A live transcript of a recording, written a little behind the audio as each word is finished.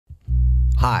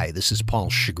Hi, this is Paul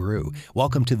Chagru.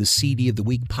 Welcome to the CD of the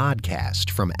Week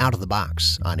podcast from Out of the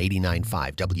Box on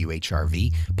 89.5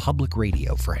 WHRV, public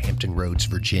radio for Hampton Roads,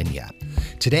 Virginia.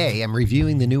 Today, I'm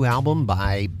reviewing the new album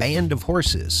by Band of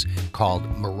Horses called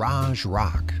Mirage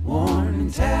Rock. Worn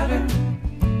and tattered,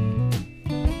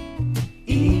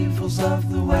 evils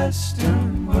of the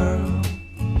Western world.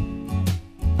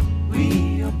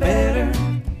 We are better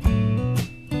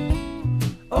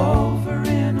over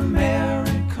in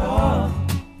America.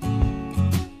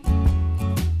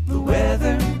 The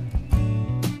weather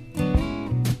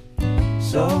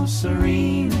so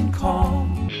serene and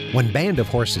calm. When Band of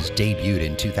Horses debuted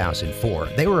in 2004,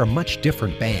 they were a much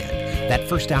different band. That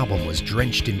first album was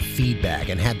drenched in feedback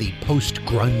and had the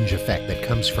post-grunge effect that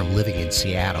comes from living in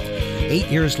Seattle. 8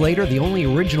 years later, the only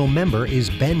original member is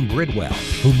Ben Bridwell,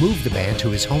 who moved the band to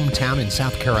his hometown in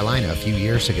South Carolina a few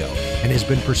years ago and has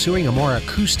been pursuing a more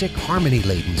acoustic,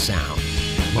 harmony-laden sound.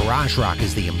 Mirage Rock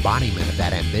is the embodiment of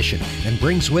that ambition and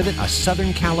brings with it a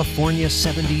Southern California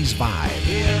 70s vibe.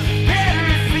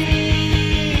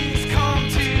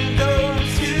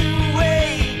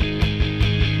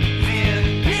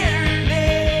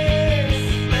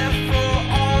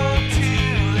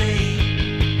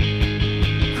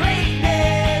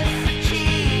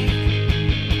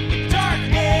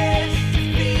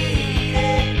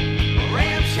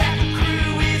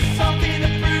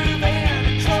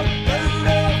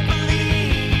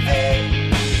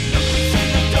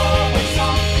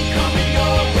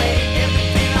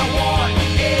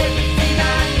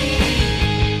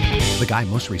 The guy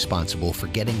most responsible for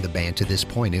getting the band to this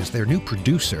point is their new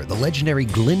producer, the legendary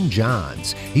Glyn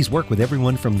Johns. He's worked with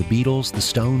everyone from the Beatles, the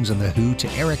Stones, and the Who to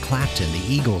Eric Clapton,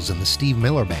 the Eagles, and the Steve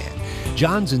Miller Band.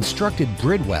 Johns instructed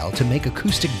Bridwell to make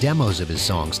acoustic demos of his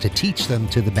songs to teach them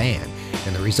to the band,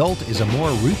 and the result is a more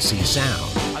rootsy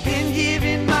sound. I've been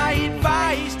giving my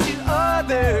advice to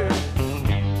others.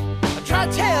 I try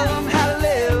to tell them how to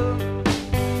live.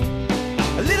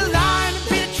 A little line, a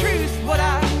bit of truth, what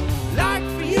I like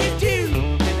for you to do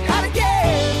and how to give.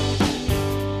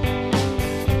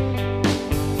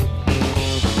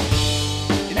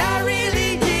 And I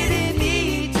really didn't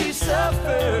need to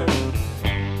suffer.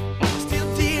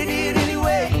 Still did it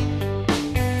anyway.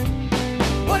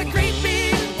 What a great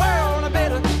big world, I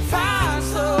better find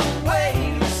some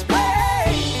way to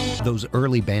explain. Those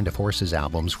early Band of Horses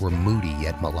albums were moody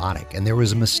yet melodic, and there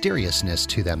was a mysteriousness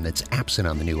to them that's absent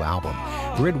on the new album.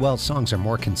 Bridwell's songs are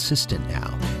more consistent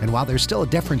now, and while there's still a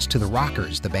deference to the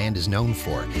rockers the band is known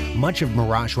for, much of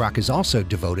Mirage Rock is also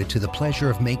devoted to the pleasure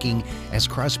of making, as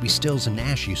Crosby, Stills, and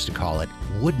Nash used to call it,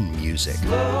 wooden music.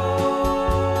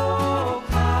 Oh,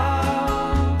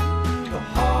 how the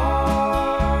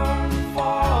heart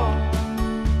falls.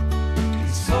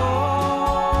 Sometimes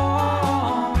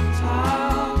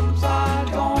I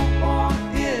don't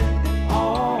want it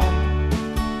all.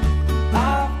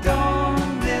 I've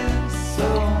done this so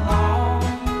long.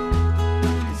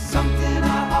 It's something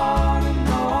I ought to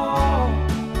know.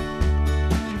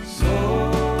 So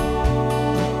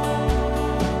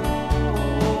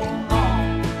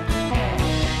long.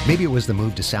 Maybe it was the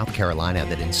move to South Carolina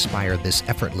that inspired this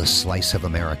effortless slice of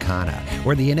Americana,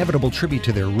 or the inevitable tribute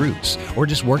to their roots, or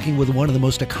just working with one of the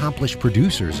most accomplished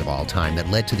producers of all time that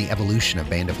led to the evolution of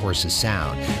Band of Horses'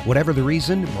 sound. Whatever the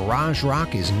reason, Mirage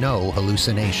Rock is no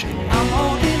hallucination. I'm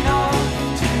holding on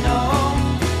to know.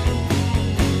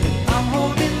 I'm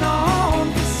holding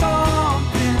on to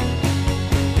something.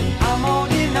 I'm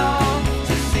holding on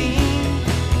to see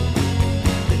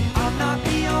that I'm not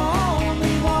the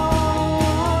only one.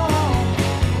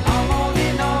 I'm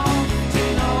holding on to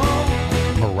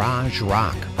know. Mirage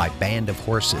Rock by Band of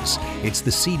Horses. It's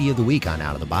the CD of the week on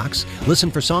Out of the Box. Listen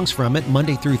for songs from it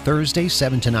Monday through Thursday,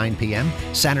 7 to 9 p.m.,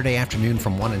 Saturday afternoon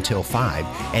from 1 until 5,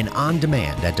 and on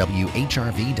demand at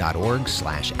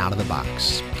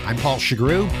whrv.org/outofthebox. I'm Paul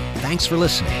Chagru. Thanks for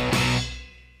listening.